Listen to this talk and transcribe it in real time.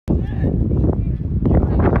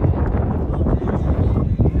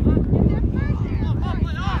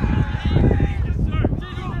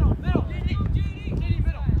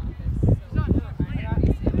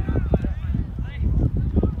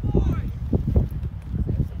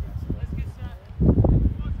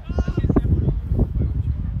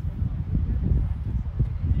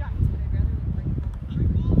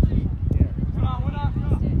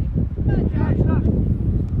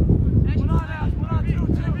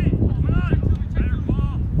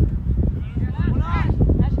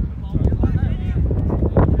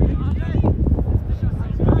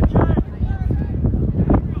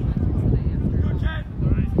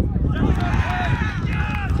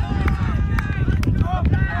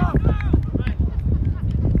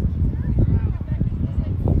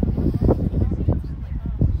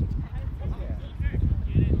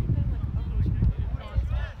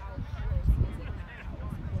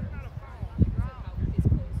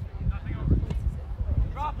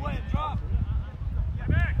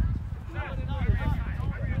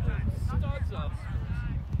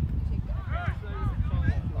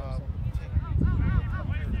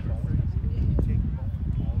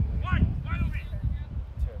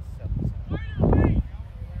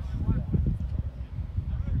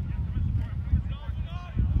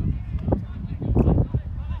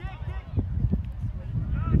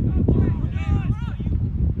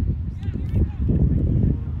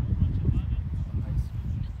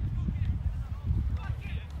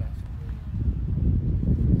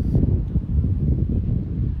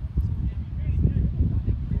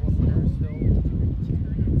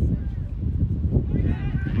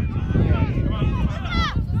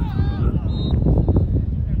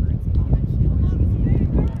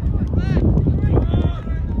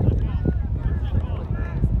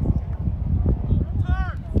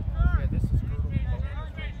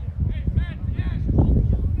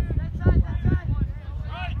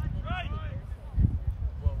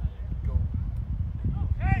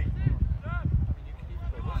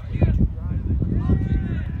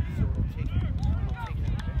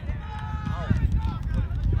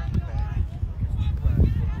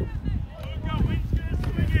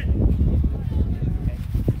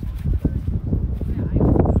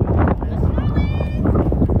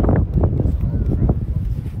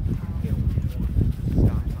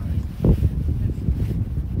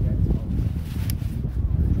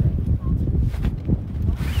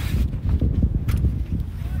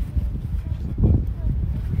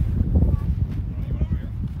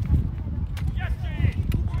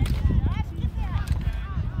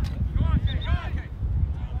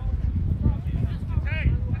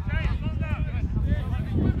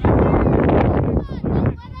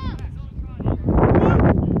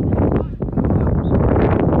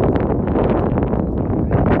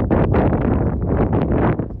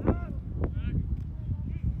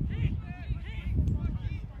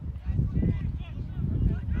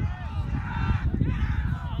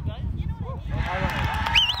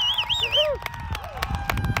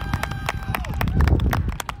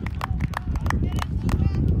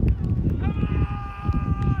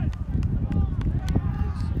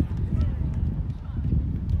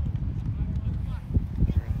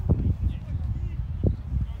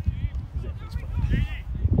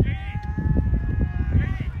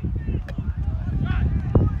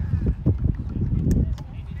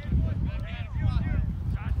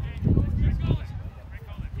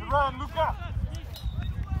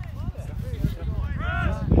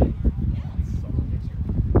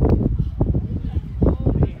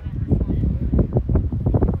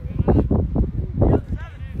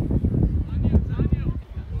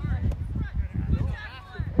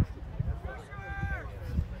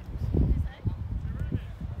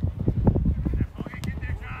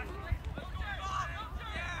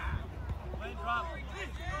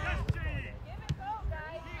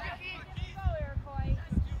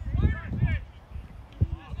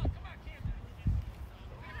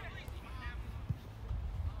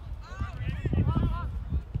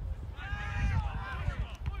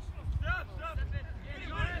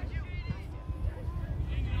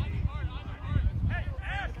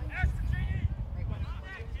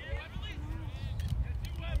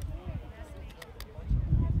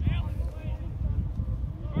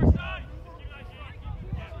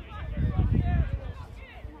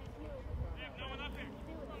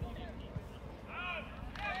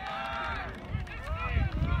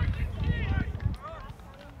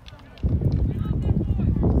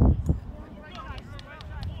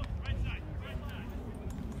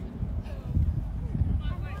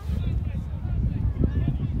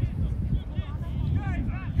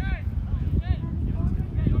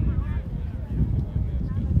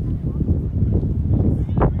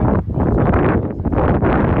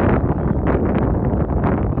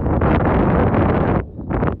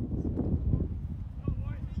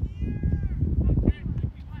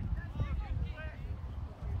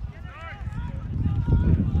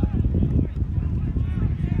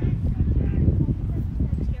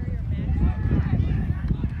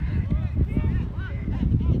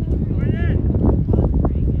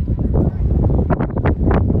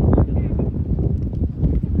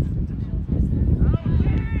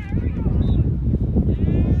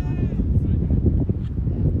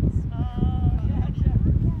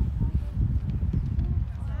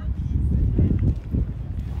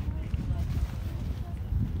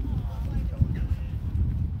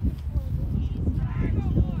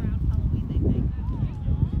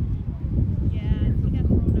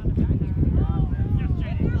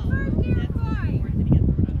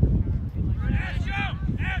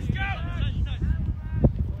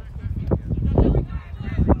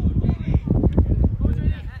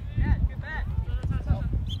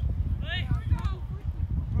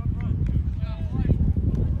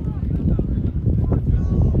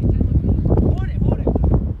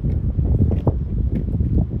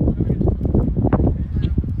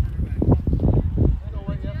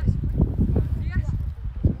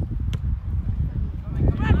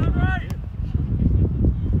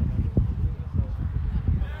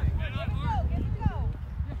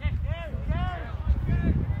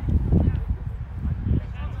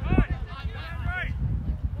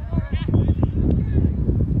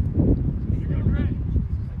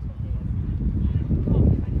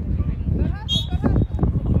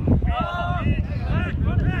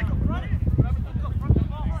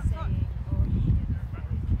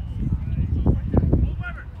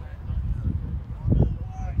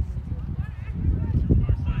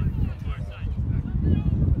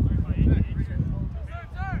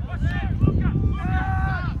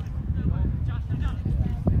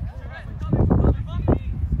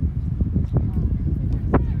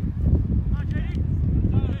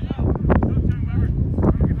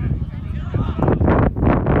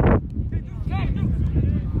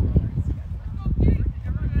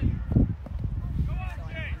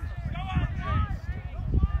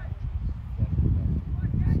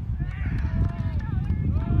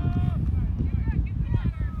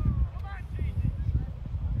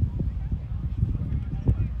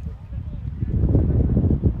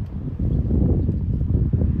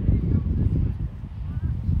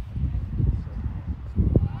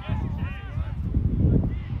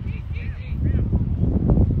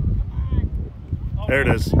There it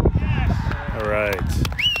is. All right.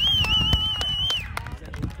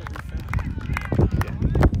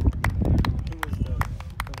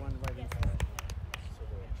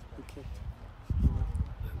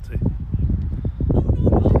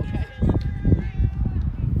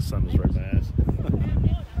 The sun was right in my ass.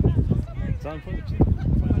 It's on footage.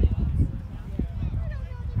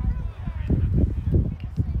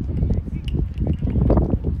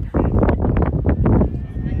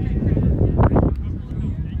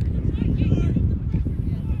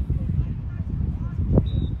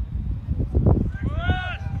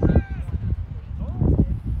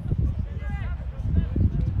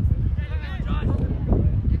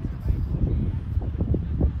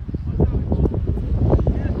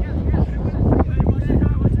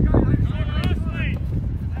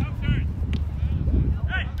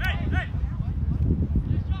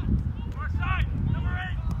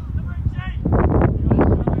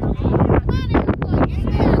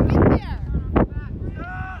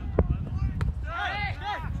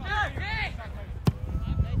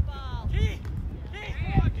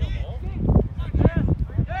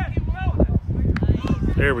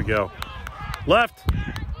 There we go. Left.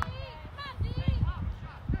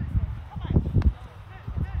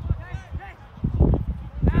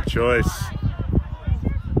 Good choice.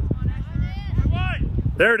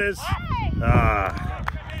 There it is. Ah.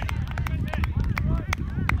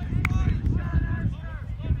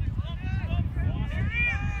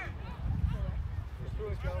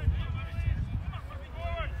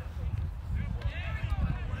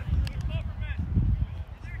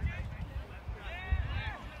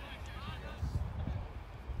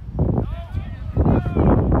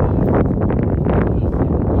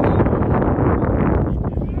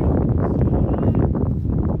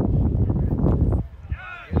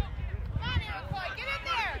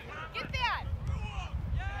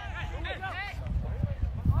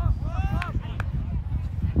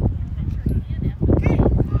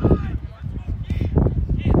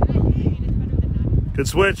 Good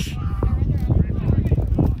switch.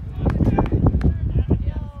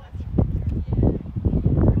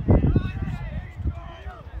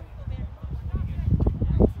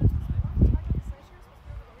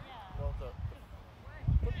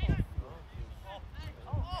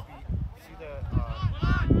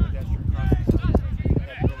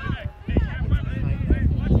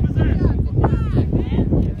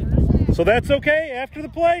 So that's okay after the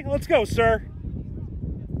play? Let's go, sir.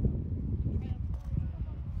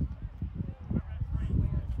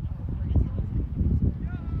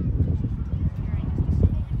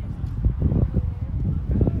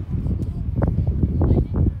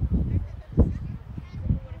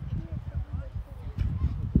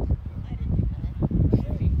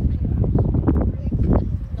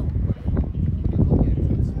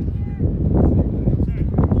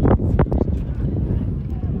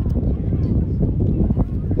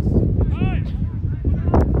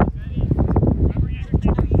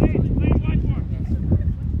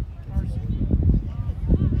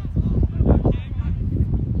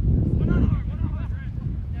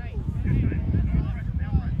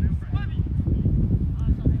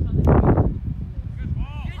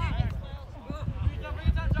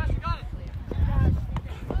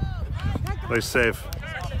 Play safe.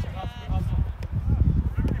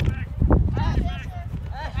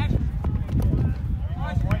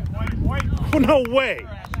 Oh, no way.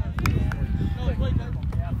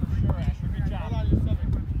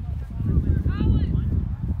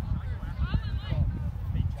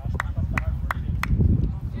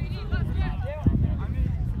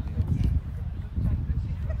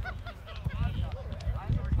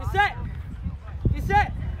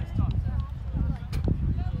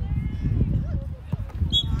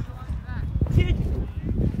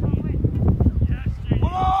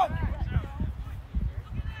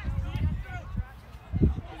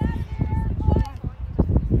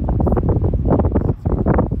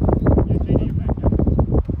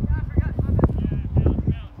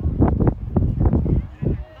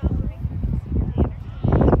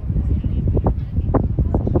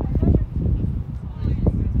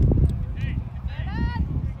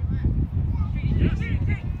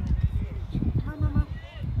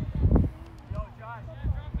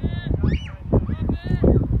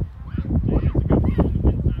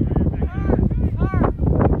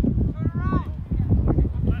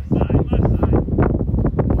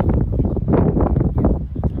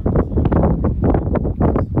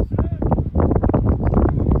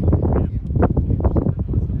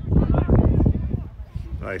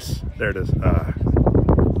 Nice. There it is.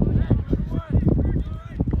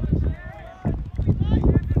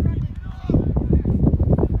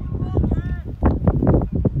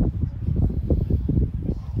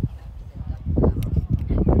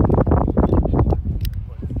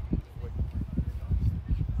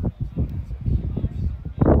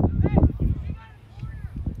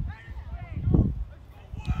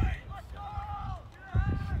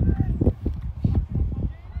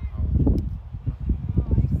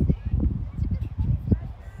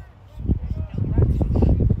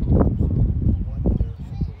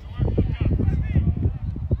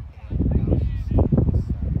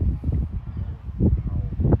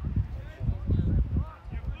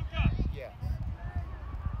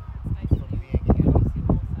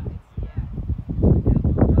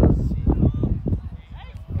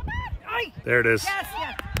 There it is. Yes,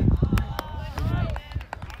 yes.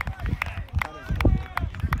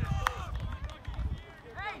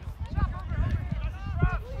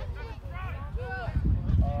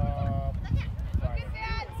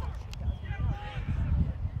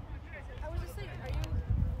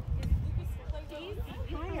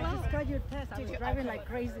 Your test. I was driving like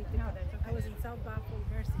crazy. No, I was in South Buffalo,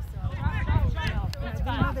 Mercy, so it's been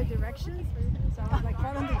other directions. So I was like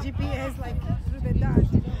following the GPS like through the dark.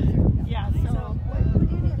 Yeah. So what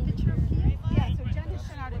do you need? A picture of Keith? Yeah. So Jen just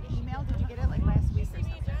sent out an email. Did you get it like last week or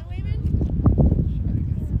something?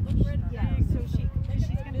 Yeah. So she's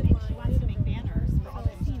gonna make. She wants to make banners for all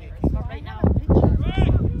the seniors. But right now.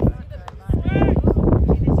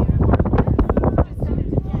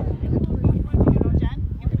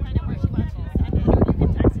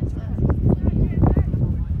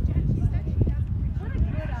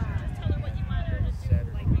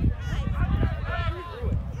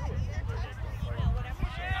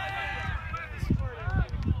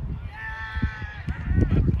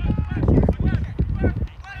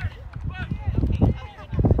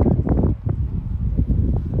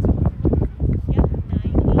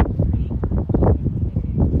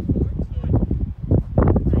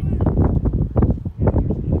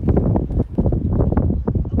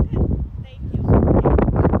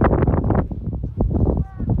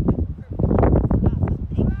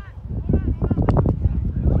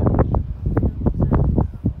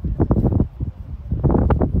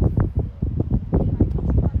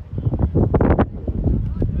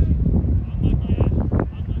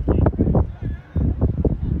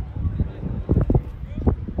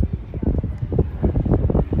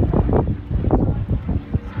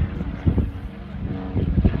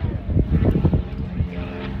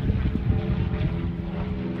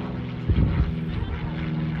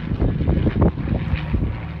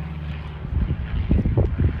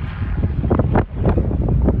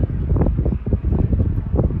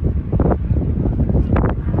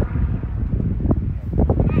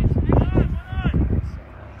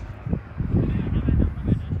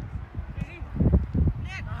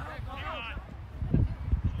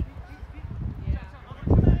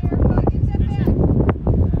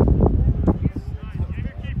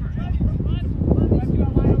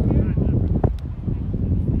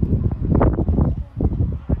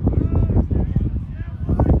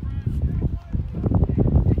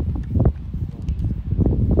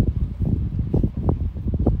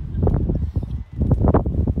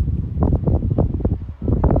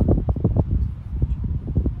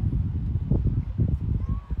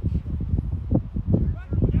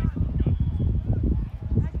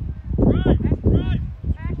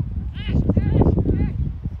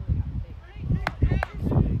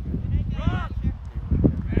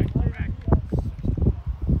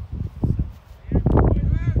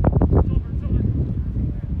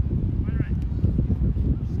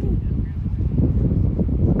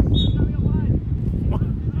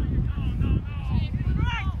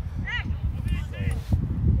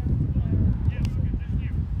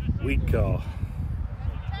 Weak call.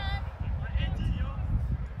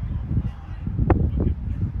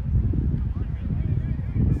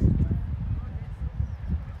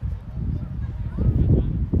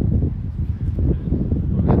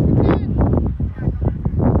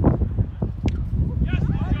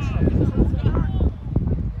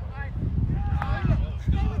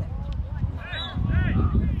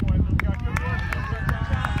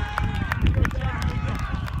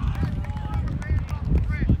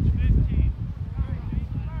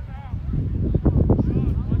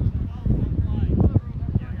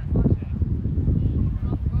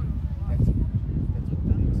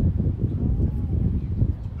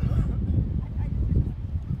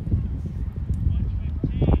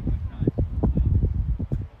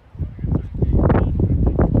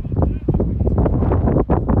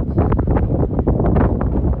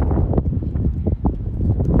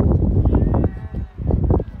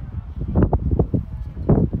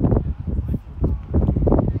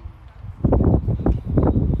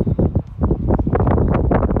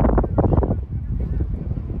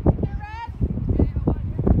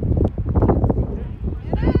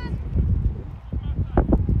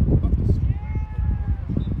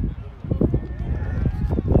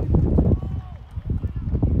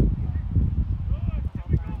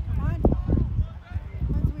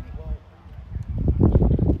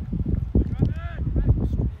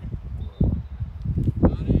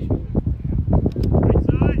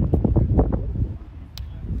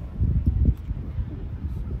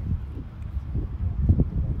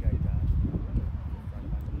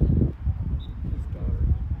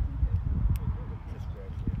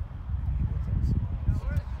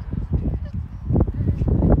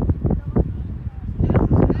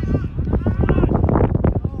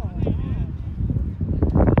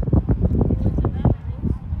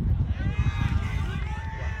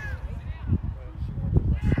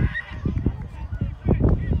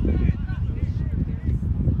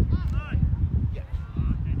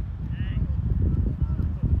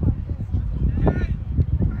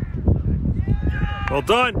 Well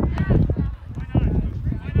done.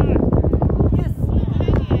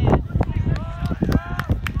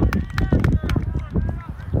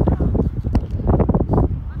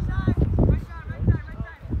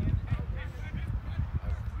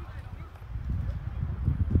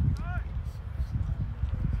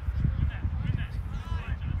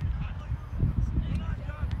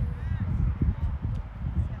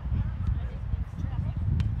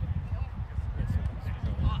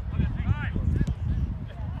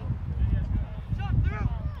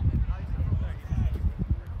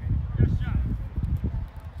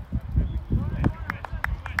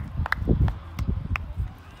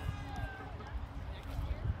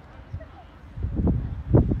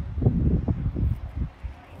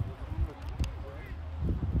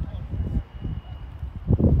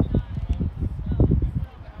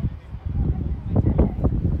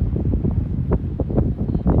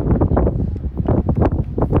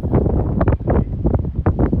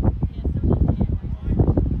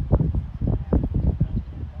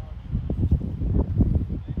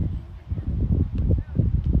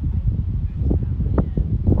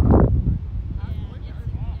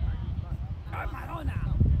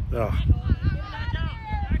 Oh.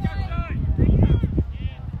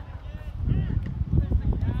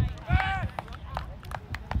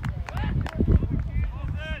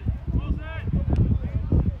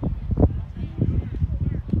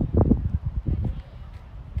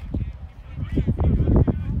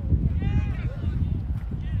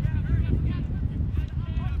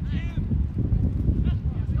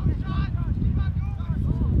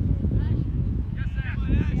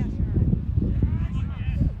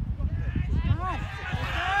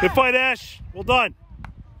 Good fight, Ash. Well done.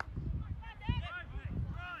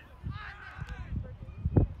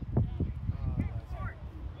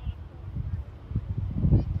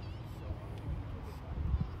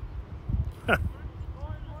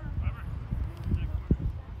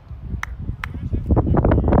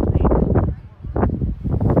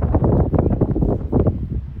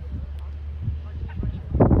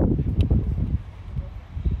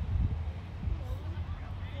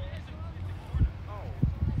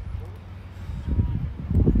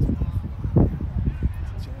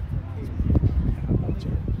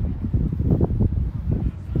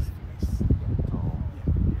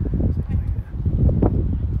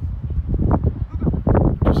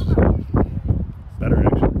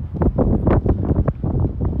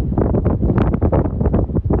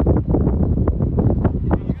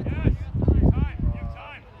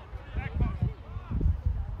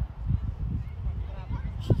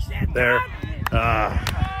 There.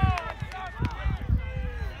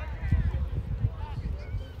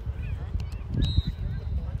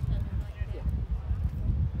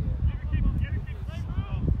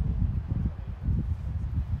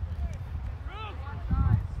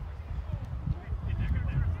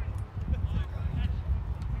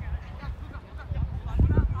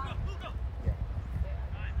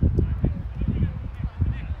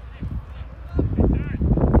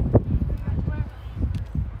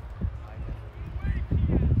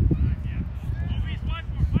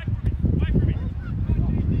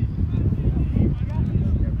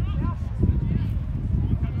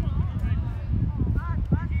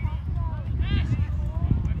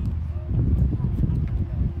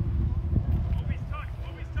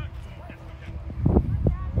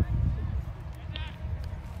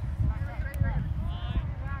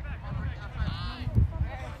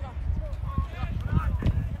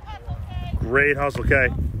 Great hustle, okay.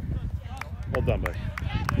 Well done, buddy.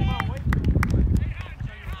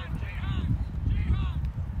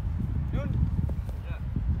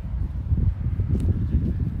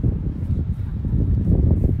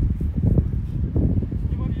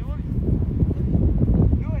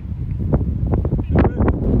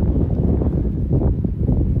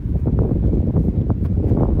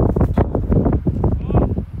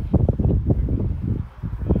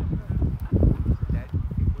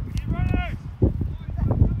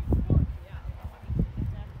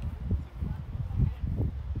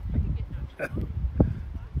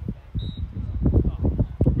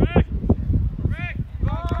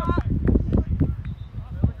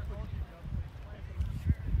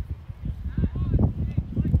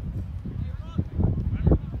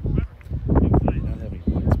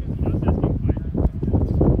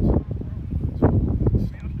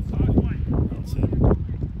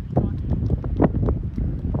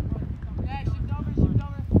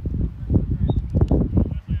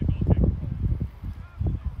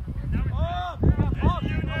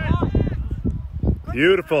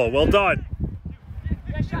 Beautiful. Well done.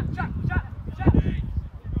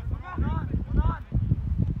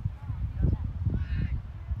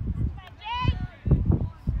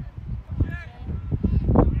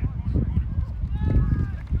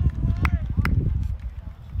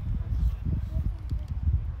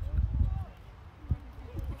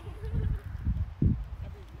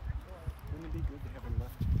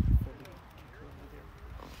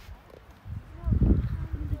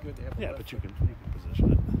 Yeah, but you can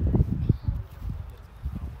position it.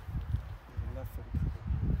 Left foot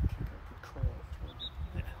could curl towards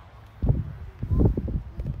it.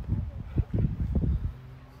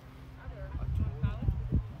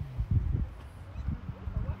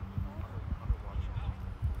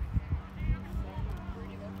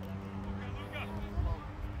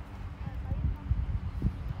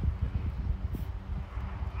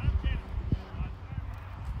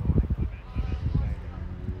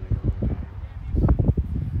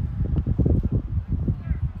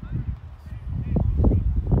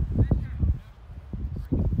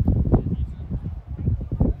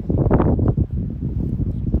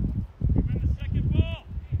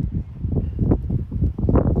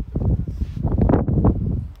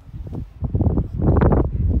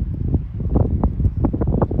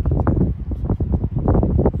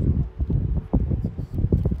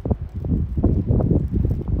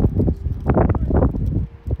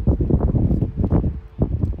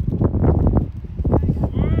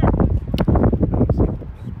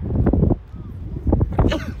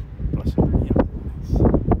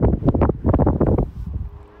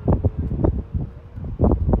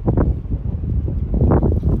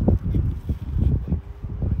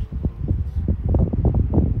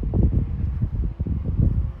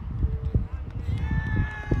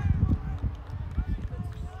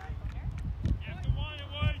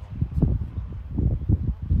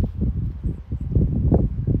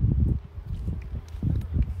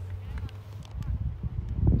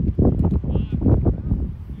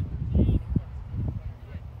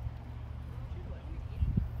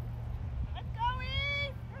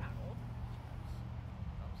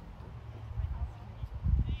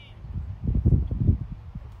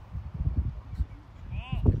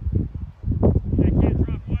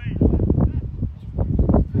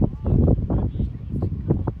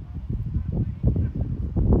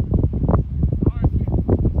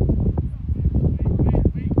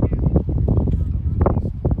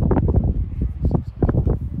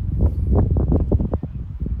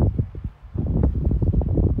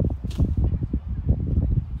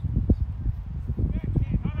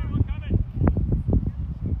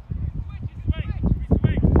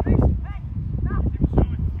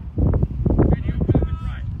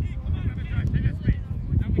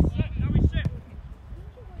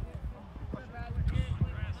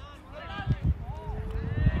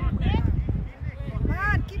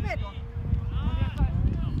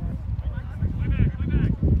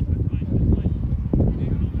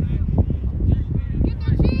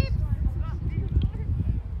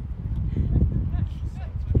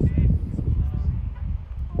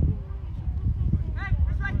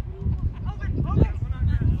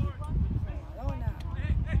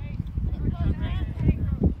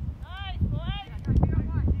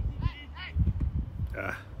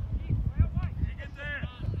 Yeah.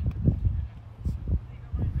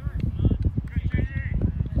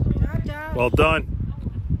 Well done.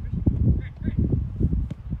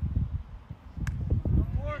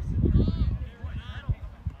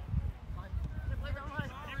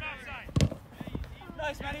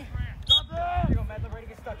 Nice, Manny. Drop it. Here you go, Matt. Ready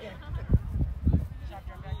to get stuck in.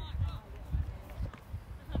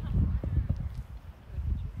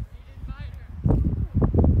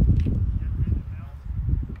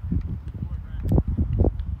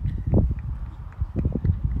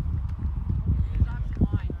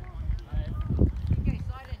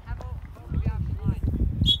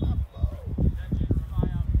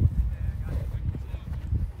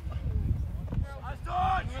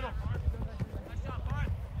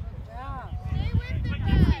 Stay with the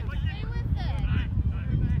guy.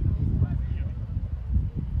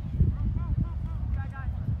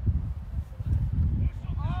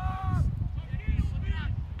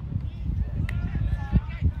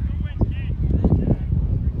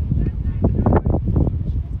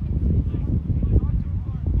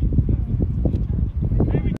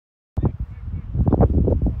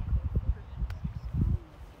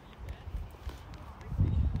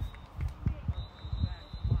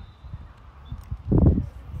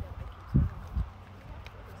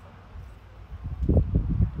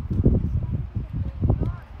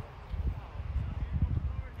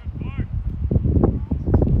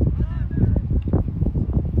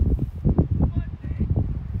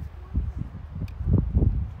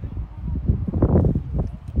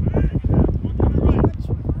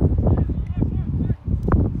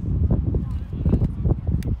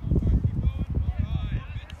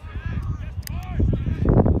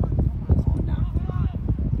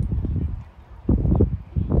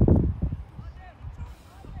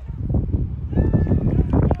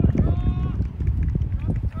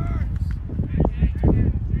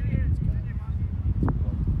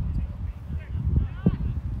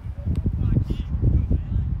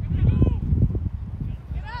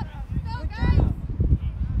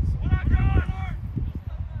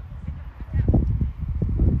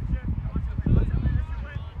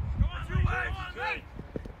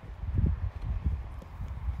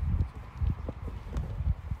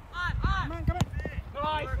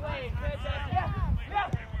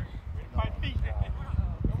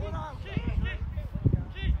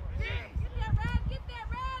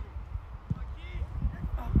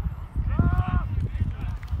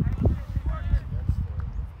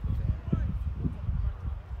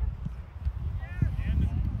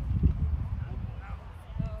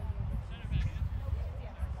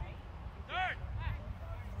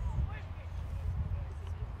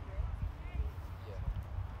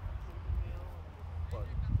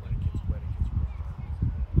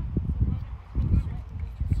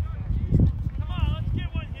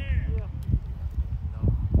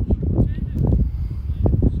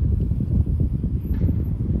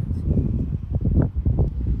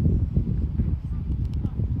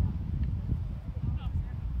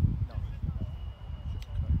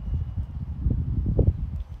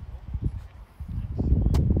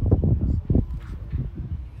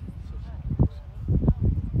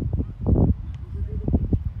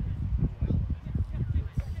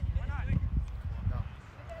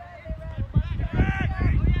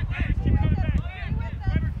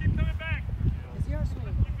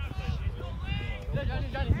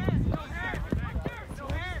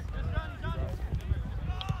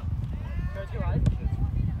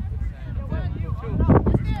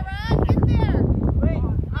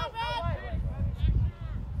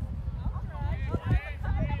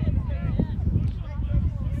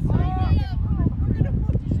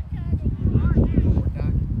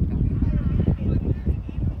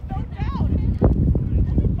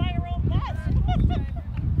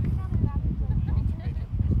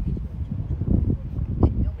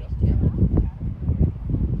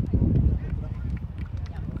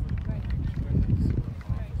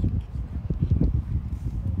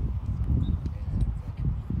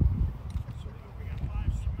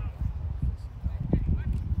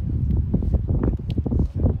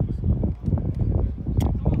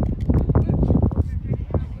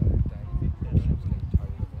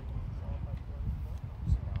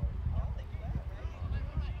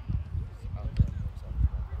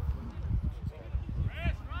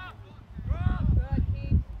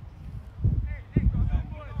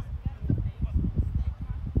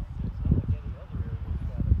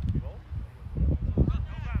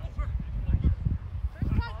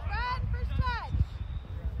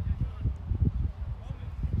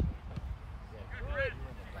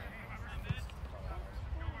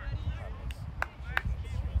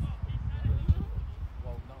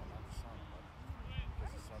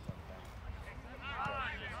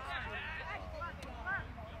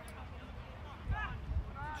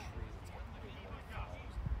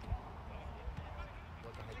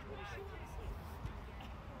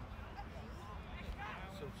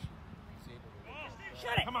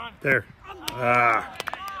 There. Ah.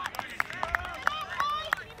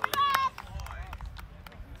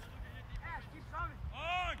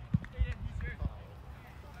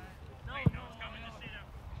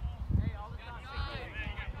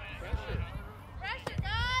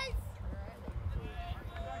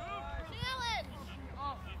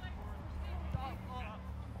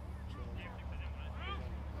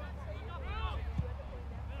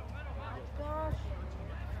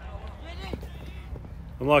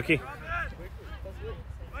 Unlucky.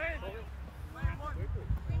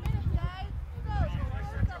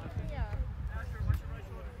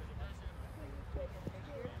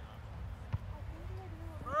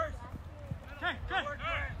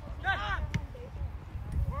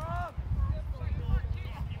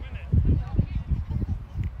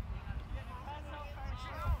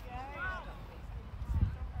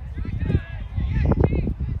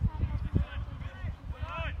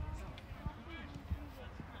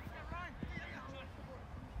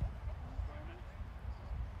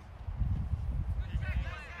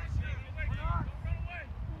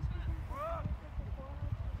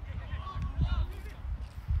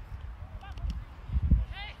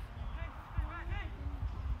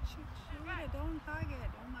 Don't hug it.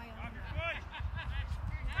 Oh my God.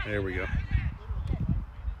 There we go.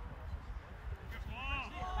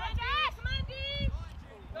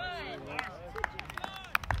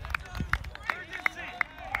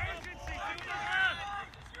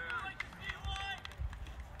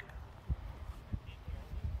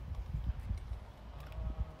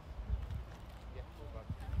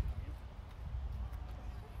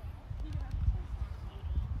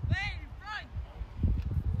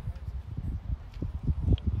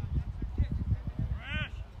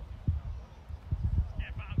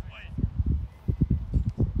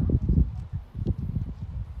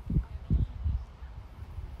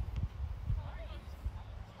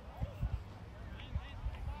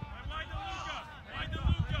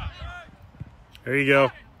 There you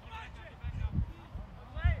go.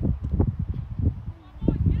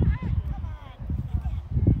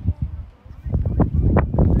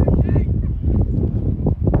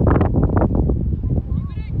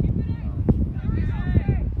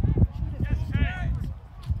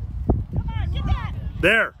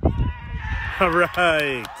 There. All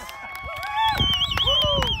right.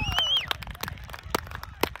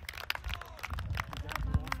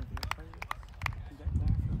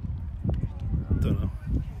 Don't know.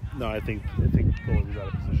 No, I think goalie's out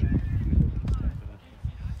of position.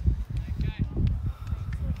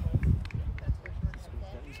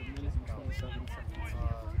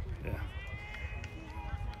 Yeah.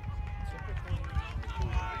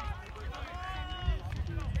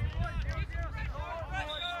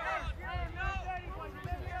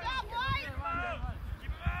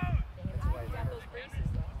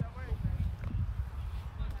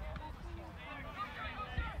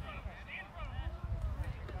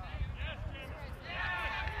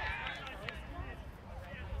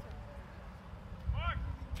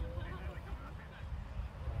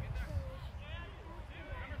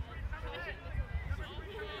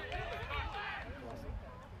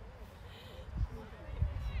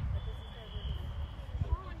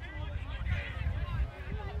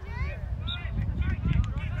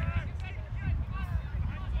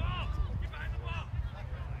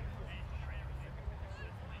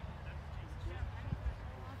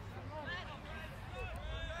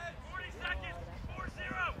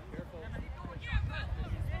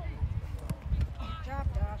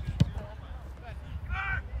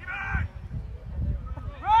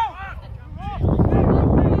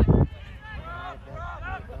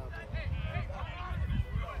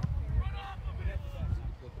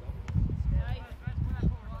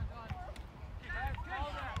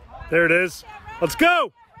 There it is. Let's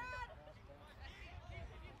go.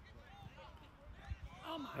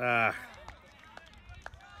 Ah.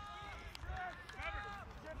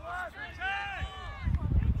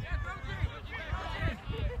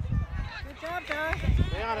 Good job, guys.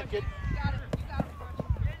 Stay on it, kid.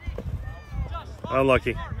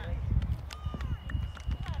 Unlucky.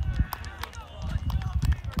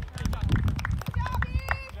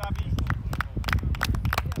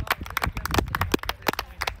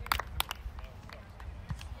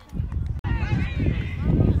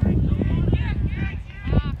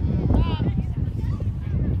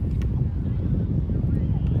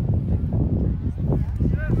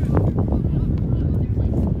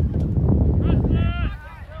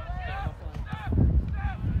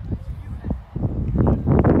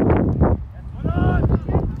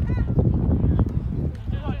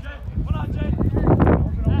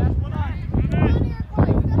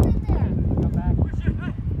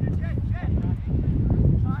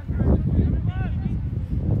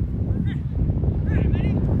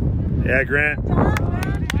 Yeah, Grant.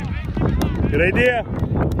 Good idea.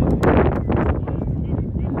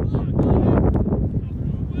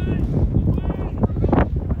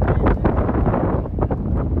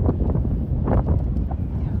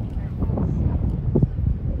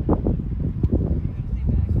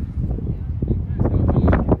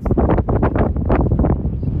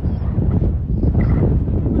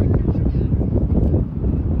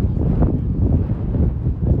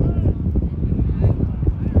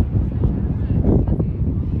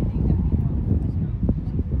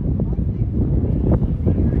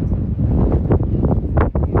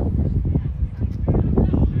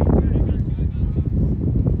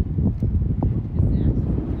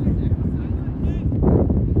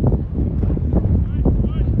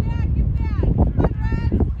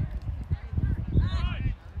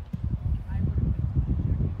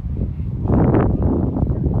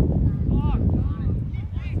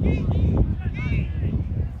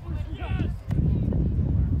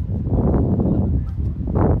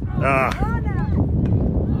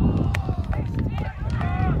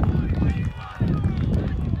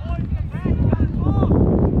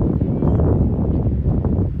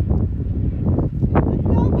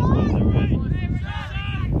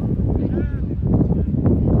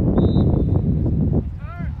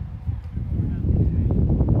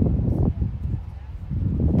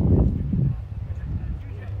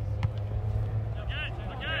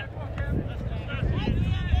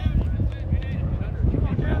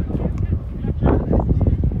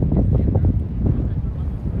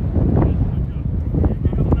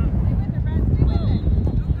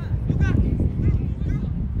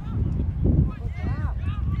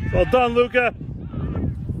 Well done, Luca.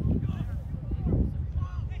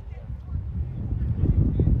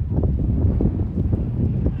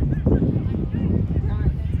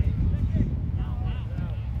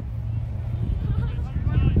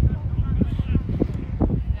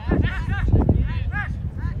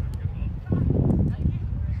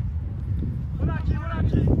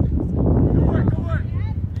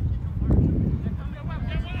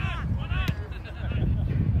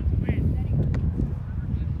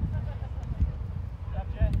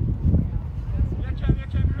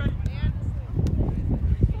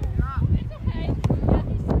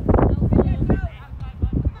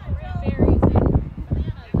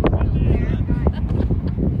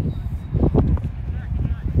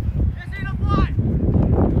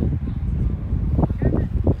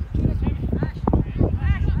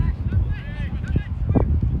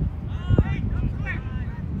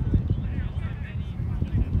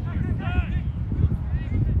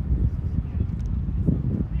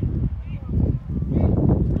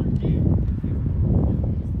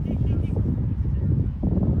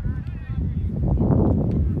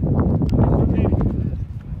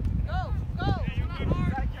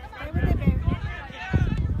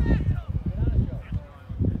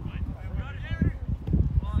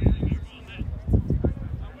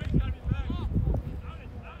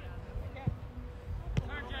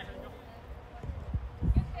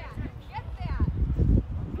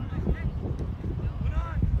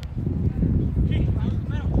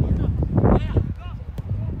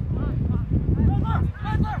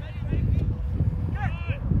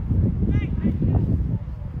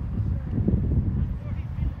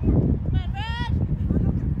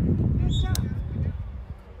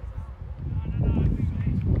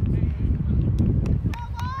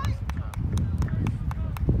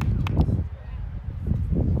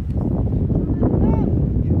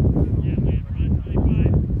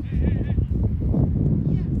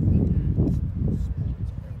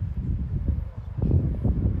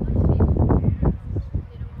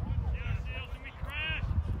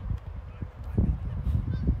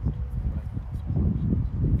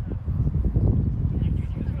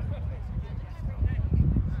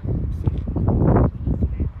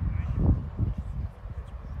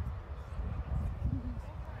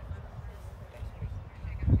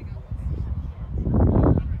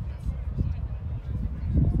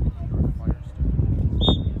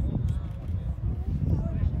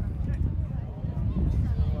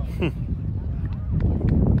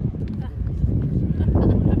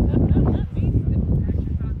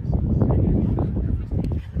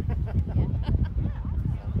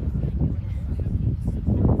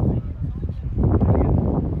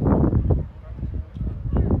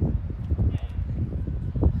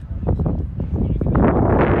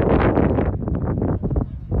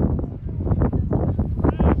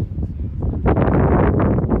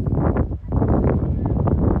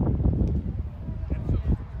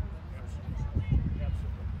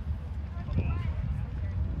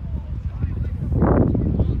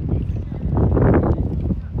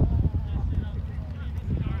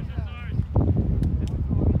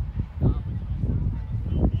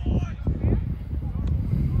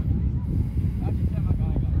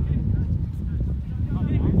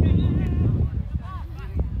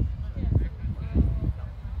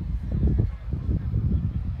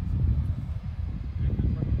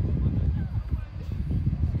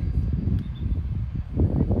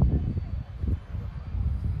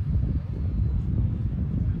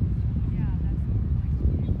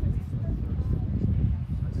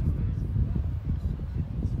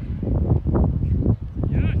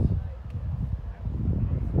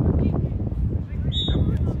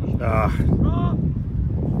 What?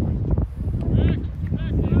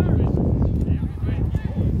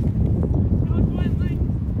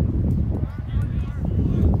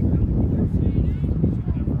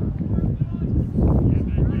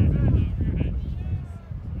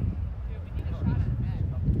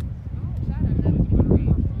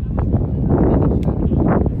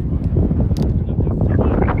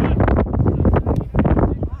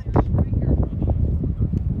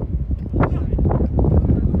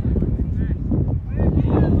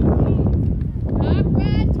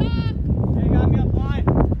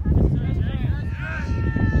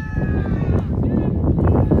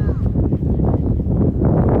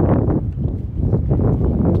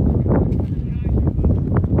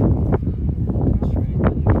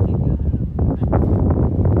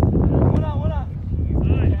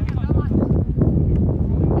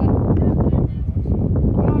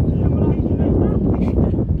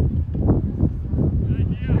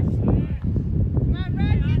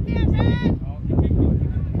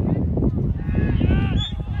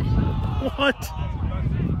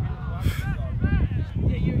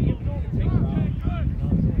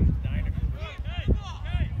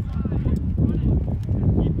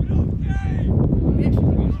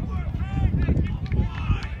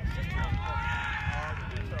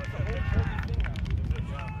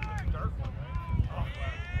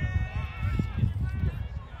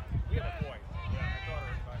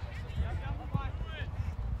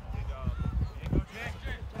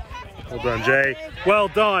 Well done, Jay. Well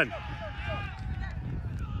done.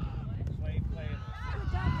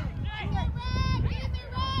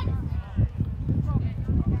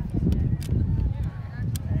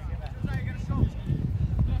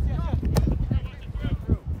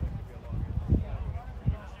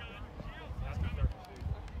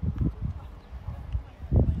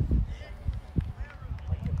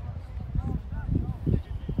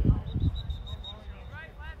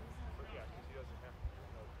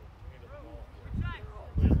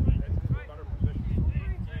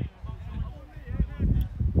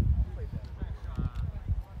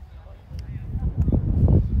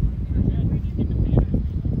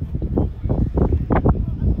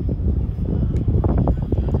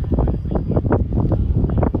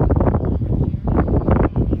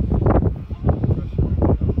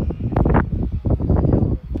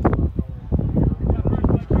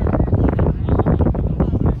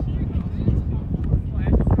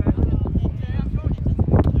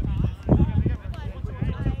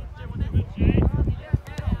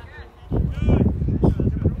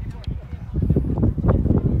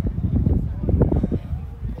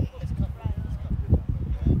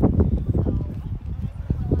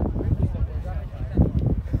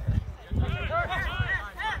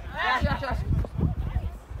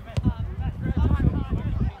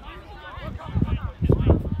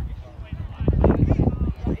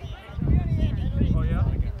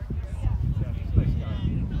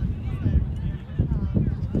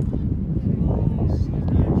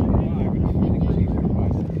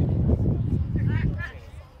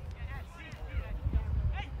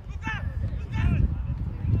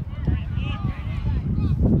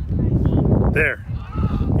 There.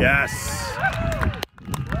 Yes.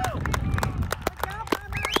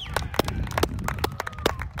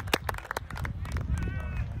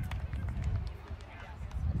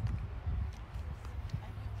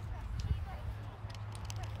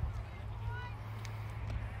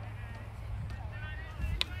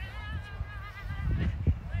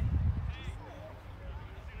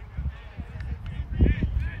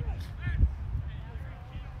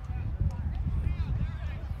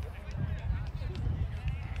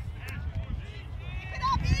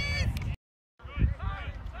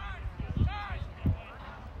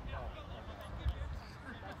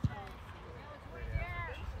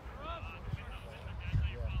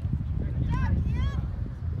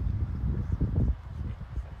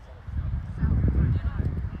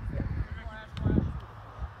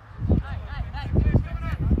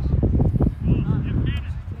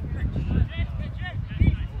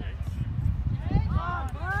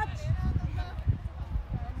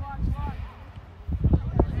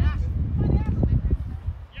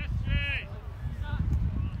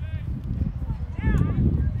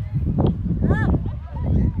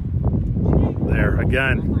 There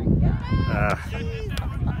again.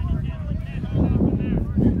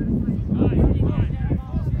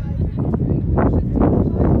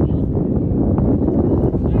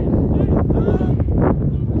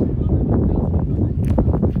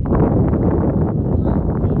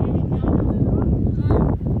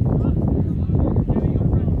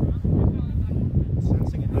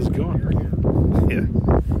 How's it going? Yeah.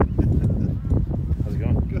 How's it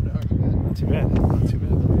going? Good. too bad. Not too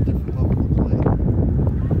bad. Different level of play.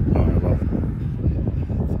 Oh, I love it.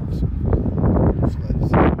 Just glad to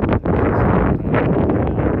see it.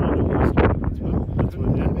 That's what,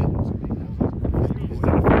 yeah. He's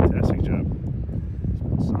done a fantastic job.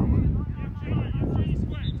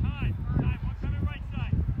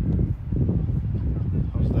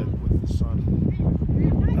 How's that with the sun?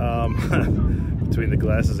 Between the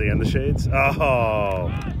glasses and the shades.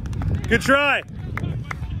 Oh, good try.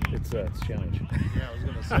 It's challenging. Yeah, I was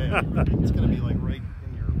gonna say it's gonna be like right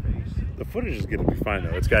in your face. The footage is gonna be fine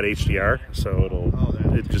though. It's got HDR, so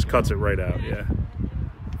it just cuts it right out. Yeah,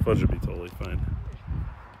 footage will be totally fine.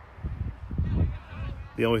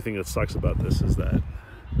 The only thing that sucks about this is that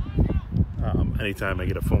anytime I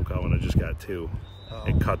get a phone call when I just got two,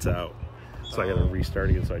 it cuts out. So I got to restart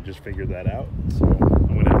again. So I just figured that out. So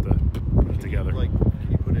I'm gonna have to put it together. Like,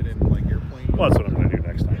 can you put it in like airplane? Well, that's what I'm gonna do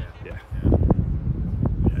next time. Yeah.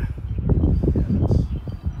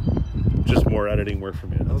 Just more editing work for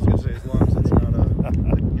me. I was gonna say, as long as it's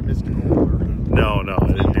not you missed a goal or No, I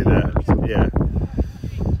didn't do that. Yeah.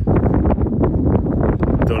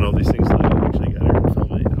 Don't know these things till I actually got here and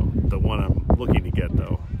film it. You know, the one I'm looking to get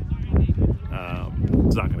though,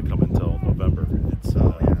 it's not going to come until November. It's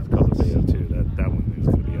called the Bayo 2. That one is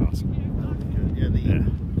going to be awesome. yeah,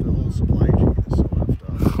 the whole supply chain is so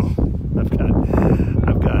left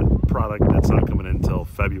I've got product that's not coming in until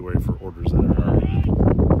February for orders that are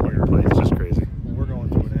already on plate. It's just crazy. Well, we're going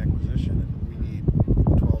through an acquisition and we need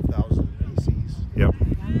 12,000 PCs. Yep.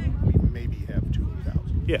 We maybe have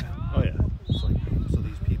 2,000. Yeah. Oh yeah. It's like, so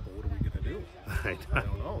these people, what are we gonna do? I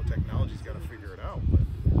don't know. Technology's got to figure it out. But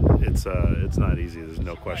It's not easy. There's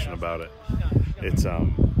no question about it. It's I've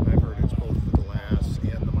heard it's both the glass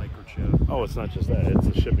and the microchip. Oh, it's not just that. It's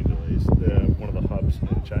the shipping delays. One of the hubs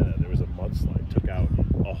in China, there was a mudslide, took out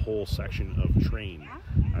a whole section of train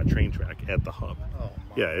track at the hub. Oh,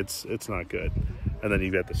 Yeah, it's not good. And then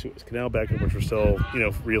you got the Suez Canal back up, which we're still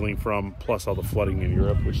reeling from, plus all the flooding in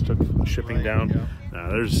Europe, which took shipping Right, down. yeah.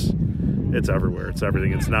 It's everywhere. It's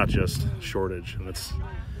everything. It's not just shortage, and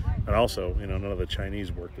also none of the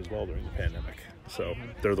Chinese worked as well during the pandemic. So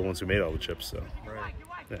they're the ones who made all the chips. So Right.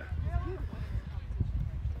 yeah.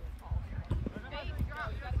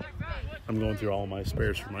 I'm going through all of my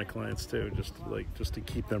spares for my clients too, just to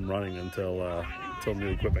keep them running until new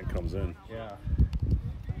equipment comes in. Yeah.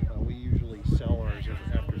 We usually sell ours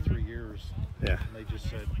after 3 years. Yeah. And they just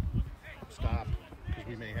said, stop, because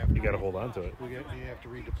we may have to. You got to hold on to it. We have to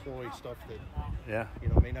redeploy stuff that Yeah.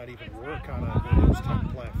 may not even work on a Windows 10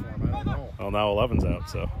 platform. I don't know. Well, now 11's out,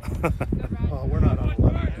 so. Well, we're not on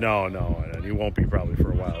 11 yet. No, and you won't be probably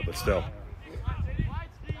for a while, but still.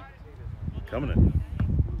 Coming in.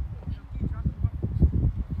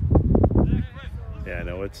 Yeah,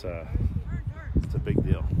 no, it's a big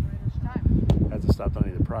deal. Has to stop on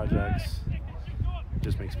any of the projects. It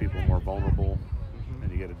just makes people more vulnerable,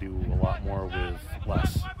 and you got to do a lot more with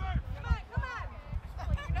less.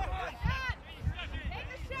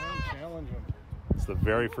 Challenge them. It's the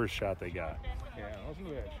very first shot they got. Yeah, it wasn't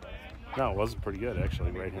a bad shot. No, it was pretty good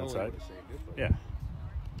actually, right hand side. Yeah.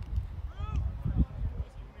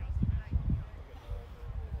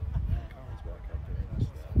 Collins back up there.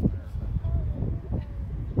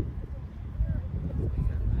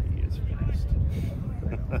 He is fast.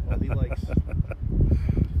 Well, he likes.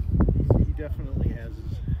 He definitely has.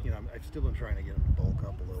 I still am trying to get him to bulk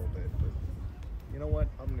up a little bit, but you know what?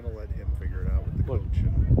 I'm going to let him figure it out with the Look, coach.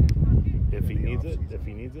 If he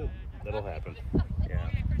needs it, that'll happen. Yeah.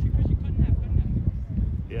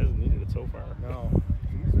 He hasn't needed it so far. No,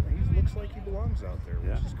 he looks like he belongs out there, which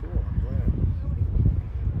Yeah. is cool. I'm glad.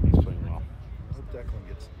 He's playing well. I hope Declan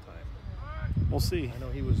gets some time. We'll see. I know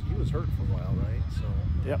he was hurt for a while, right? So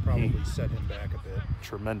Yep, probably set him back a bit.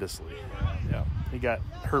 Tremendously. Yeah. He got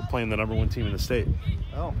hurt playing the #1 team in the state.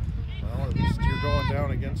 Oh, well, at least you're going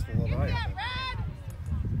down against the Leviathan.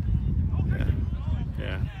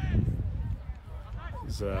 Yeah.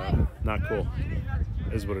 It's not cool.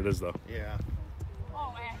 Is what it is though. Yeah.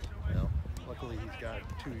 Well, luckily he's got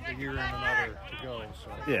a year and another to go, so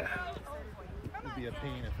Yeah. it'd be a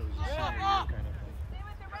pain if it was a senior year kind of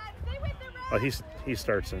thing. Well, he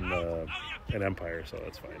starts in Empire, so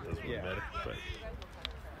that's fine. It doesn't really Yeah. matter. But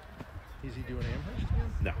Is he doing Amherst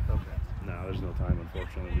again? no, Okay. no, there's no time.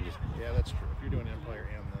 Unfortunately, Yeah, that's true. If you're doing Empire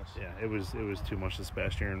and this. yeah, it was too much this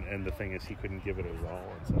past year, and the thing is, he couldn't give it his all,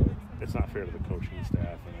 and so it's not fair to the coaching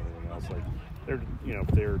staff and everything else. Like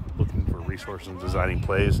they're looking for resources and designing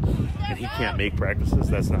plays, and he can't make practices.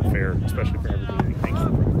 That's not fair, especially for everybody that he thinks for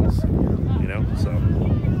practice. So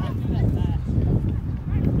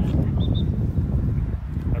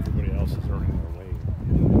everybody else is earning their way.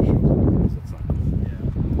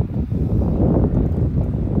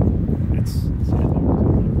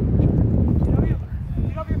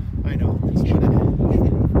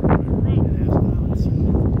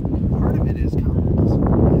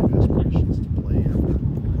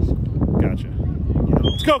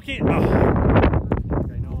 Let's go, Keith. Oh. I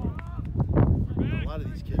know a lot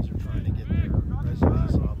of these kids are trying to get their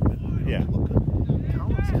resumes up and Yeah. look good.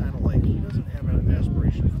 Colin's kind of like, he doesn't have an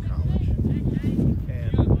aspiration for college. And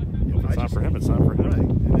If it's not for him, it's not for him. Right,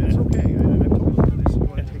 and that's okay. And I've told them, I said, you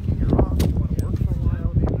want to take a year off, you want to work for a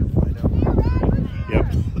while, maybe you'll find out. Yep.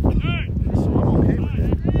 So I'm okay with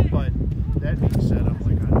it. But that being said, I'm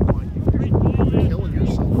like, I don't want you killing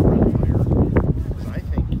yourself for Empire. Because I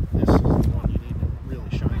think this is the one you need to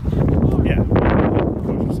really shine on. Yeah.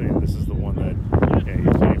 What you're saying, this is the one that, yeah,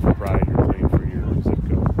 you're playing for pride, you're playing for your zip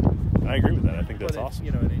code. I agree with that. I think that's But awesome.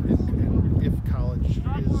 You know, and if college is,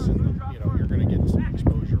 you know, you're going to get some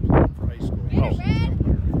exposure playing for high school. Oh. versus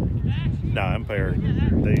Empire, I think. No, Empire,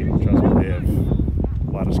 they, trust me, they have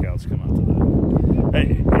a lot of scouts come out to that.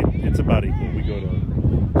 Hey, it's about equal. We go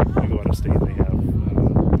out of state, they have,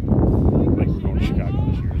 like we're going to Chicago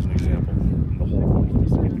this year as an example. And the whole point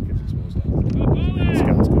is to get the kids exposed to it. The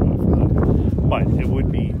scouts come out for that. But it would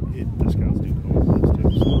be, the scouts do go over this too.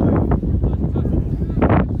 So.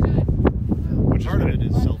 Which Part of is it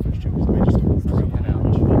is selfish too, because I just don't throw it out.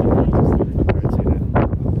 I'd say that.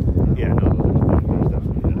 Yeah, no, there's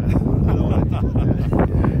definitely that. I don't want to deal with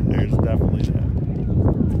that. There's definitely that.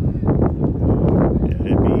 Yeah,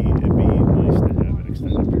 it'd be nice to have an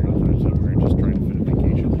extended period of time somewhere and just trying to fit a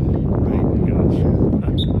vacation. Right? Gosh.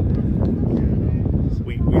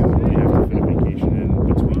 We literally have to fit a vacation in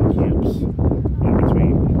between camps. In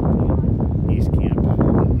between East Camp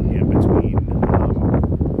and between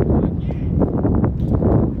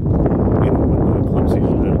when the club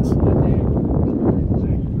season ends.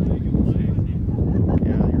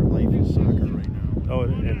 Yeah, your life is soccer right now. Oh,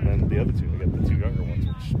 and then the other two, I got the two younger ones,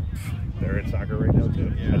 which they're in soccer right now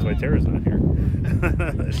too. Yeah. That's why Tara's not here.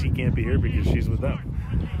 She can't be here because she's with them.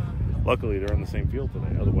 Luckily, they're on the same field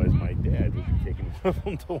today. Otherwise, my dad would be taking one of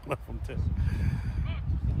them to one of them too.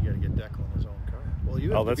 You got to get Declan his own car. Well,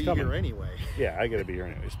 you have to that's be coming here anyway. Yeah, I got to be here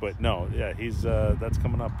anyways. But no, yeah, he's that's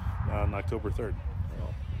coming up on October 3rd.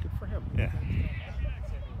 Well, good for him. Yeah.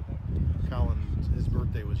 Colin, his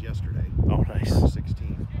birthday was yesterday. Oh, nice. March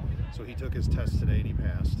 16. So he took his test today and he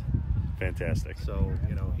passed. Fantastic. So,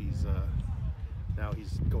 you know, he's now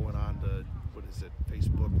he's going on to, what is it,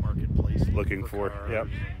 Facebook Marketplace. Looking for cars. yep.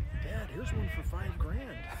 Dad, here's one for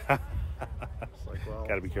 $5,000. It's like, well,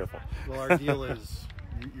 Got to be careful. Well, our deal is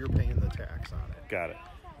you're paying the tax on it. Got it.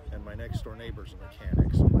 And my next door neighbor's a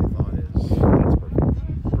mechanic, so my thought is That's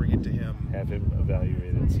perfect. bring it to him. Have him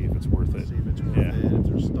evaluate it, see if it's worth it. See if it's worth Yeah. it. If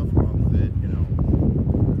there's stuff wrong with it, you know,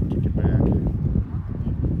 kick it back.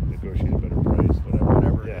 Negotiate a better price, whatever.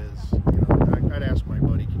 Whatever Yeah. it is. You know, I'd ask my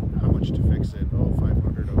buddy how much to fix it. Oh,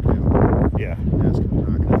 $500. Okay. Yeah. Ask him to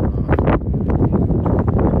knock it off.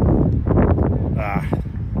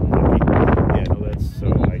 Yeah, no, that's so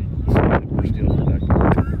I said the worst deal for that.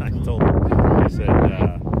 I told him, I said,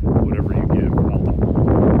 whatever you give, I'll do.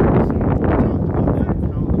 So, Talked about that.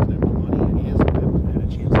 Colin doesn't have the money, and he hasn't had a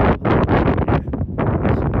chance to do it.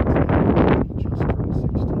 So he just turned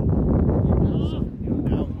 16. So, you know,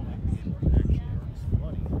 now he actually earns some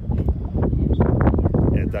money.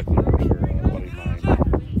 yeah, Declan works for a buddy of mine,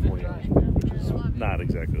 40 hours a week, which is not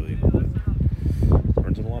exactly legal, but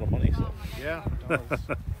earns him a lot of money, so. Yeah, it does.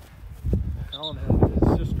 Colin had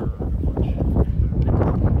his sister earn a bunch,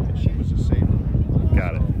 and she was a sailor.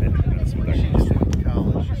 Got it. Yeah, that's what She Declan just did. went to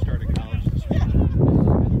college. She started college this week, and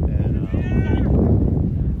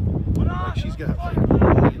like she's got like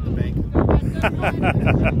money in the bank.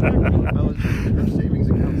 Her savings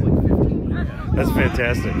account's like 15 grand. That's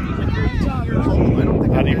fantastic. She's 18 years old. I don't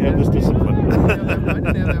think How do you have this discipline? I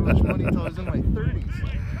didn't have that much money until I was in my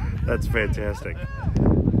 30s. That's fantastic.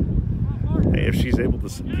 Hey, if she's able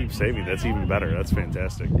to keep saving, that's even better. That's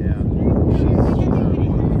fantastic. Yeah, she's one of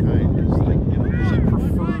a kind. 'Cause, like, you know, she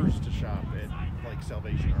prefers to shop at like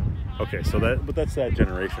Salvation Army. Okay, so that's that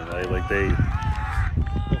generation, right? Like they.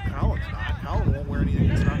 Well, Colin's not. Colin won't wear anything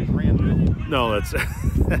that's not brand new. No, that's.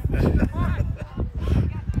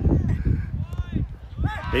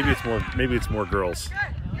 Maybe it's more girls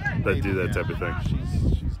that do that type of thing.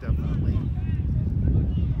 She's definitely.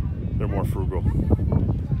 They're more frugal.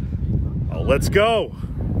 Oh, let's go!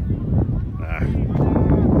 Ah.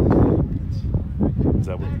 Is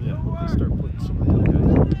that what? Yeah. They start putting some of the other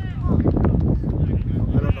guys.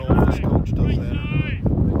 I don't know if this coach does that or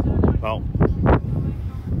not. Well,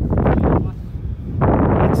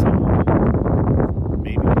 it's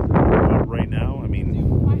maybe. But right now, I mean,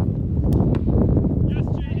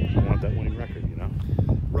 I want that winning record, you know.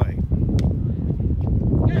 Right.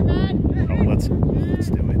 Oh, let's do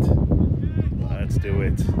it. Let's do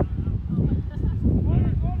it.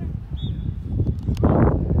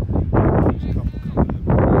 There's a couple coming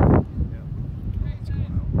in.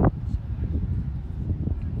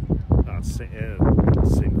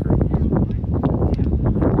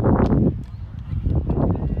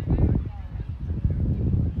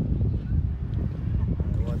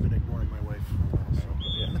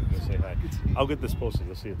 I'll get this posted.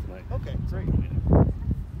 You'll see it tonight. Okay, great.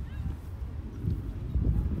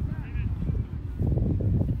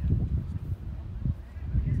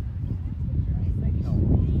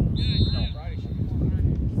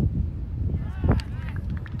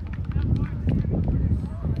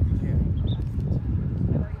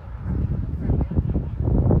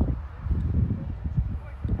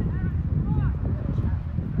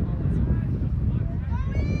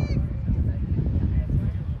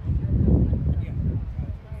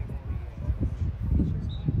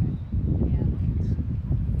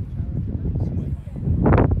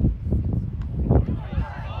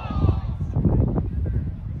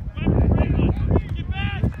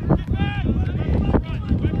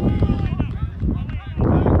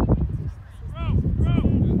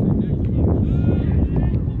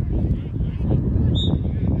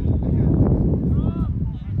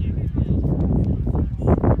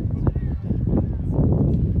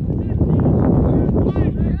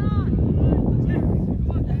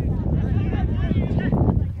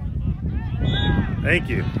 Thank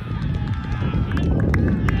you.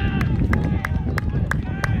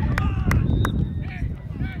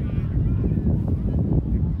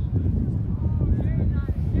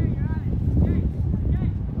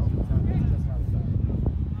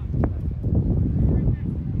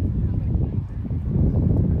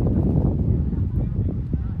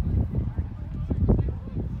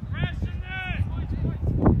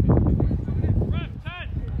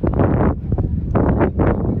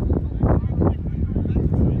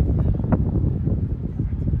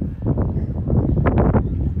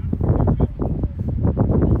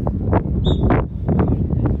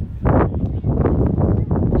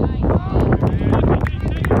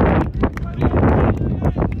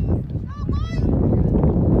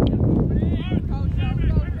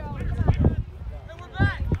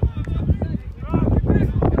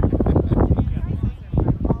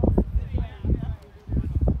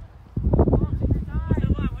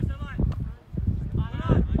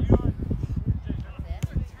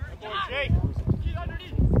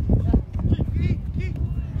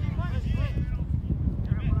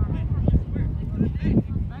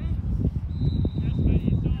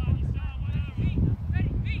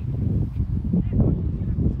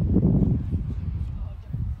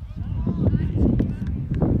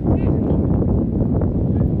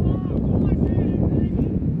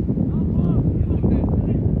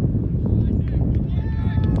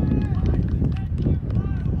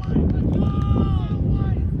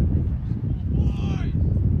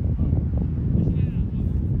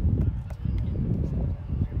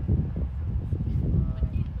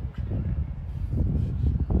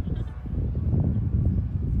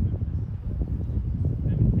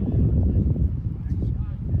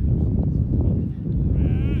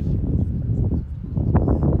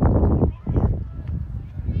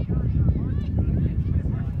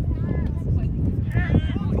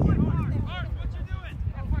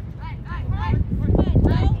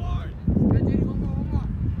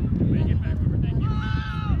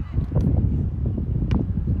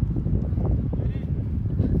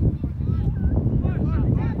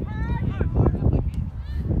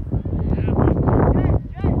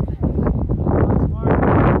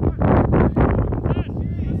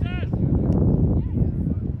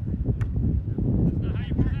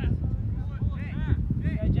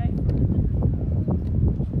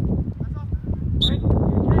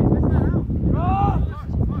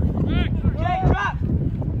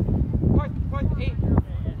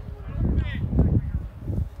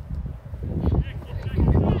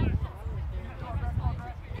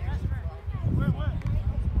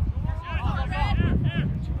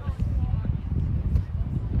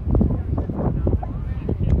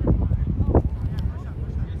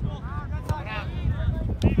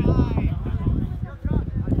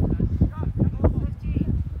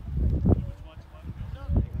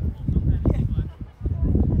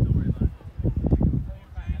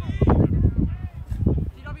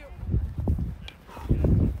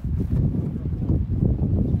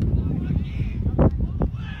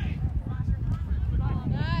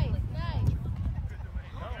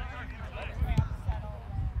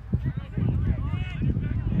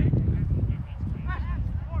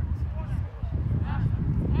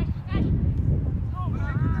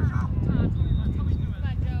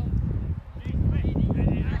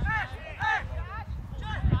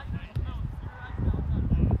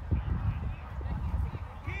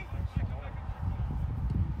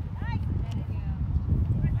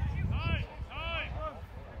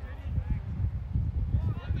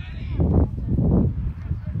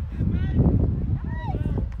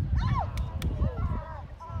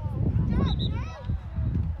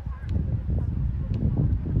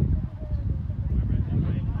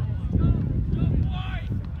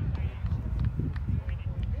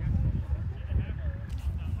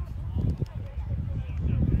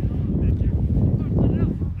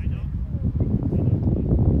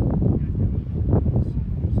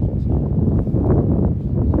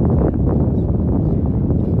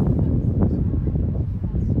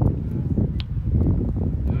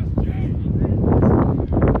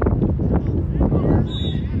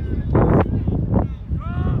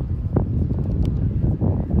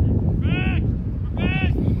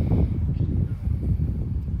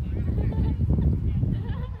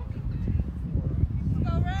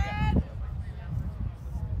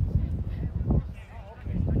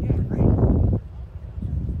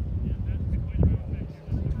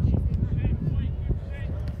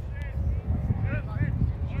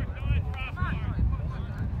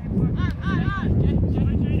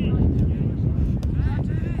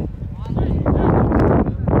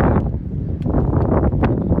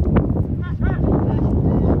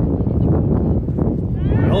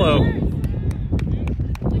 Hello.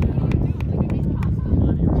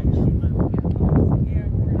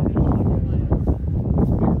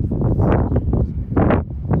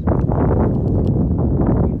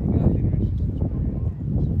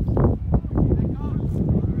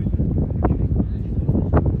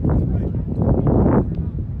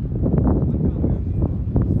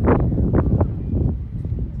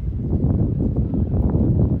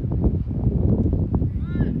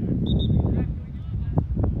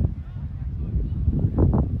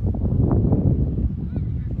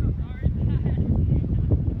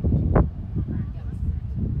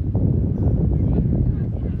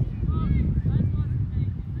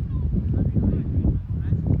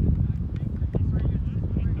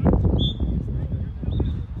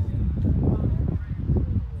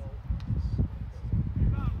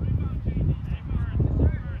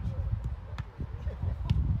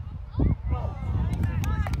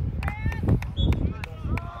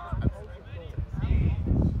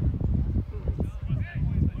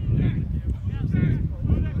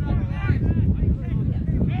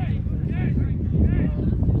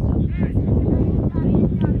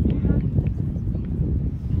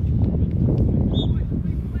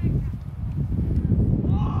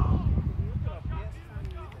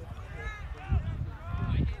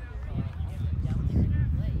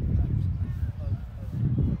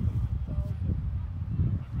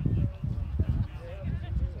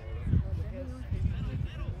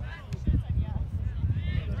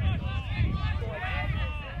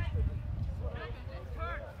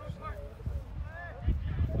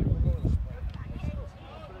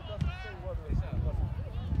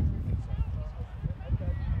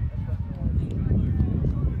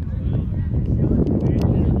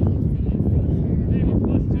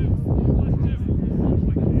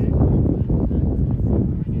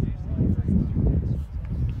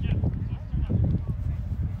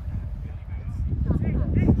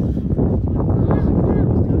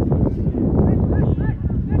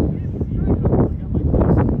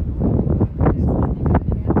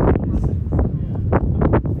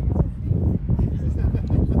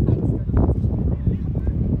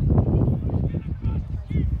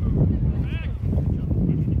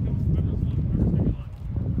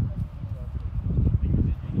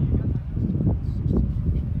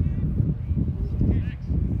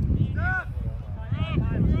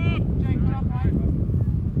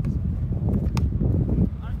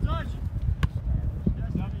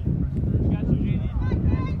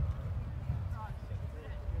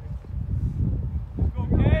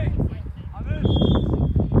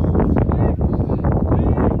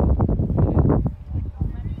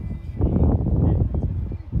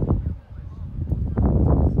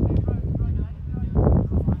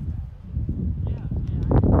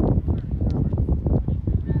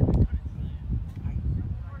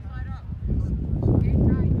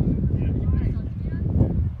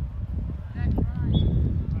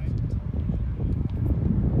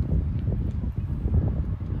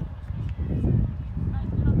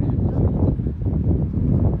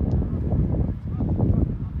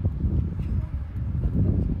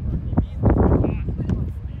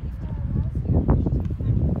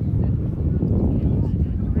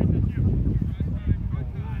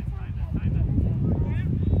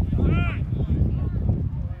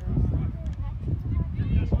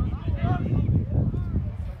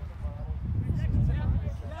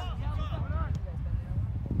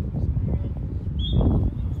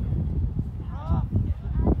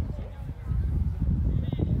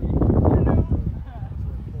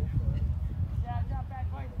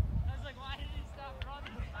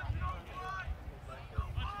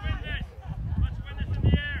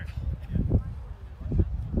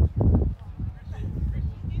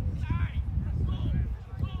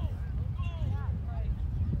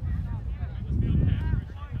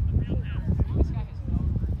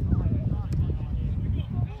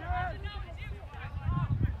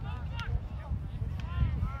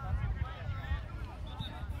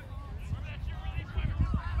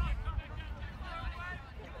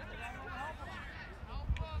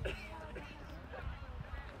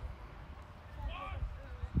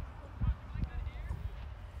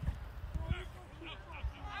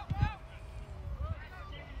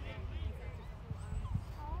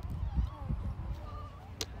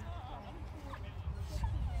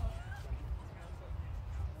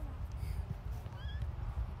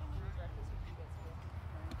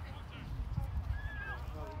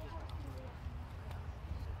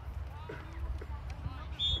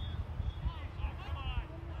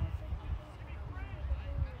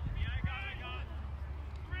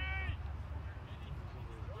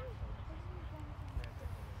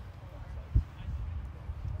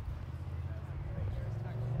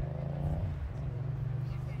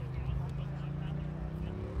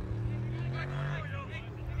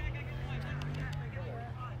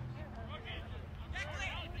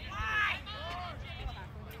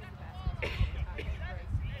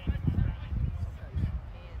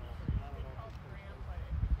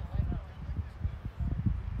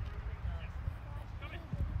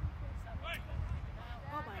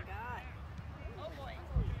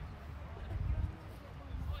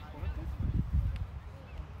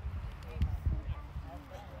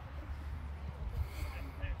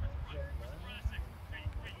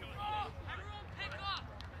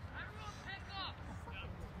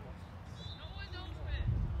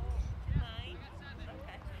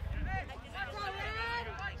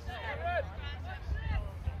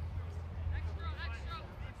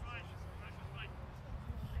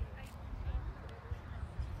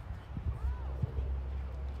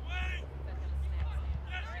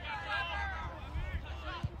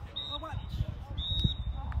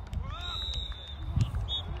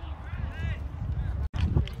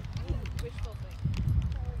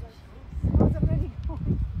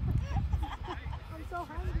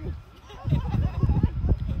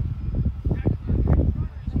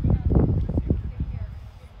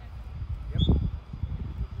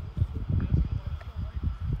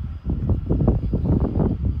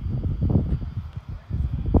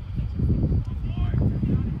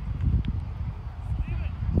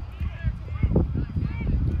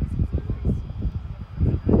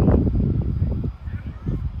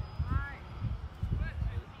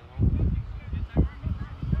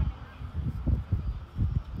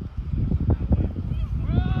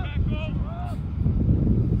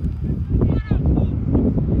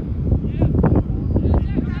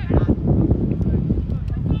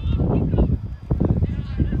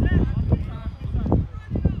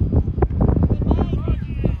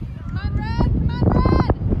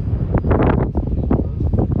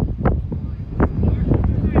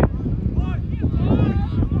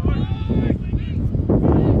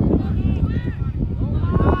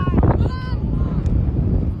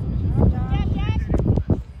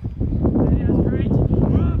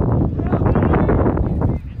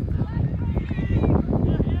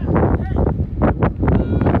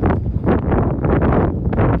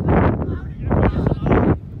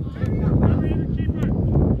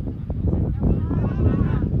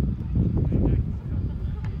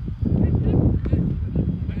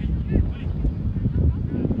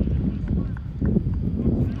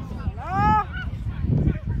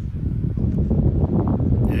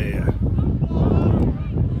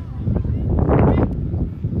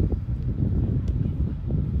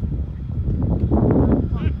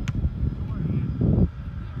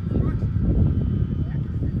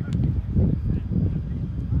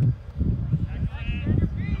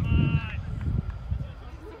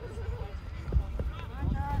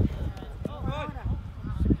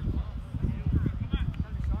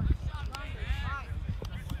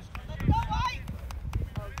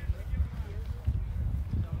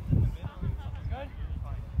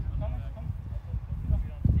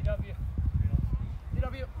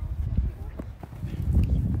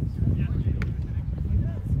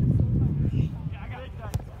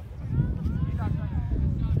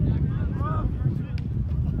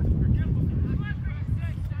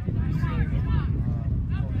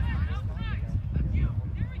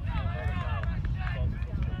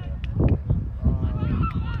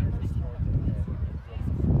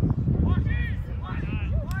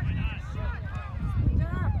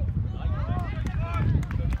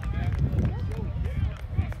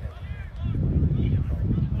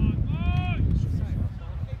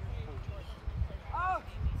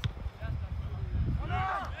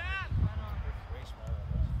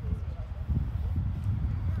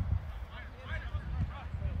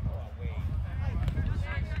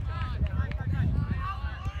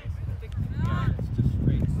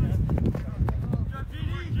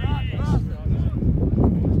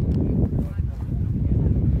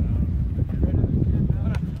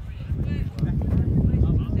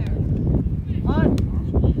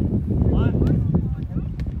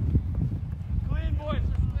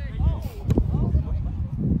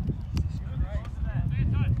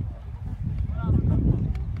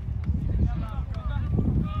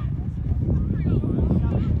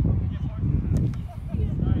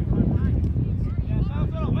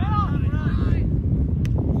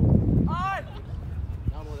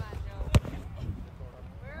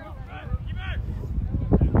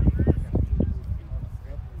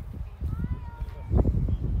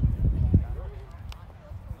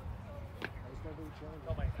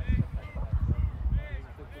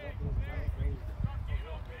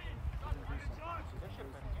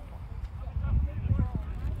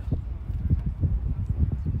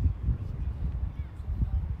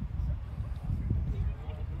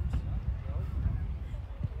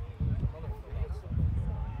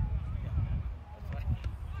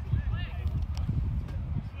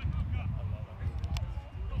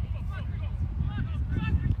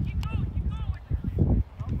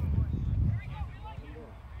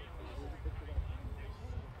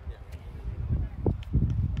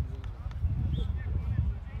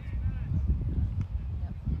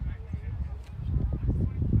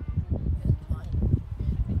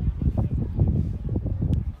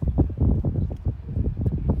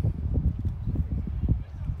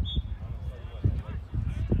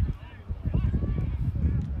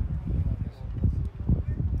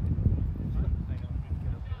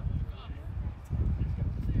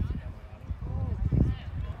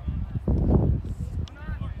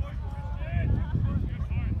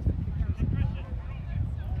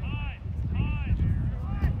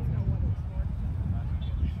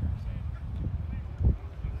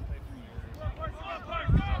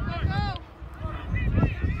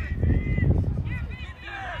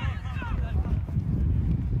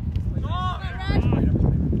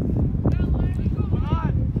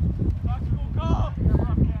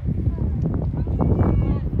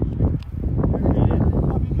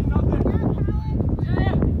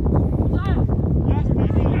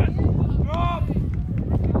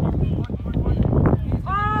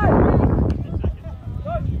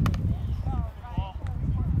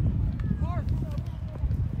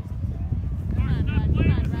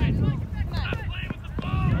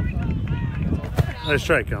 Nice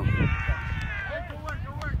try, Cal.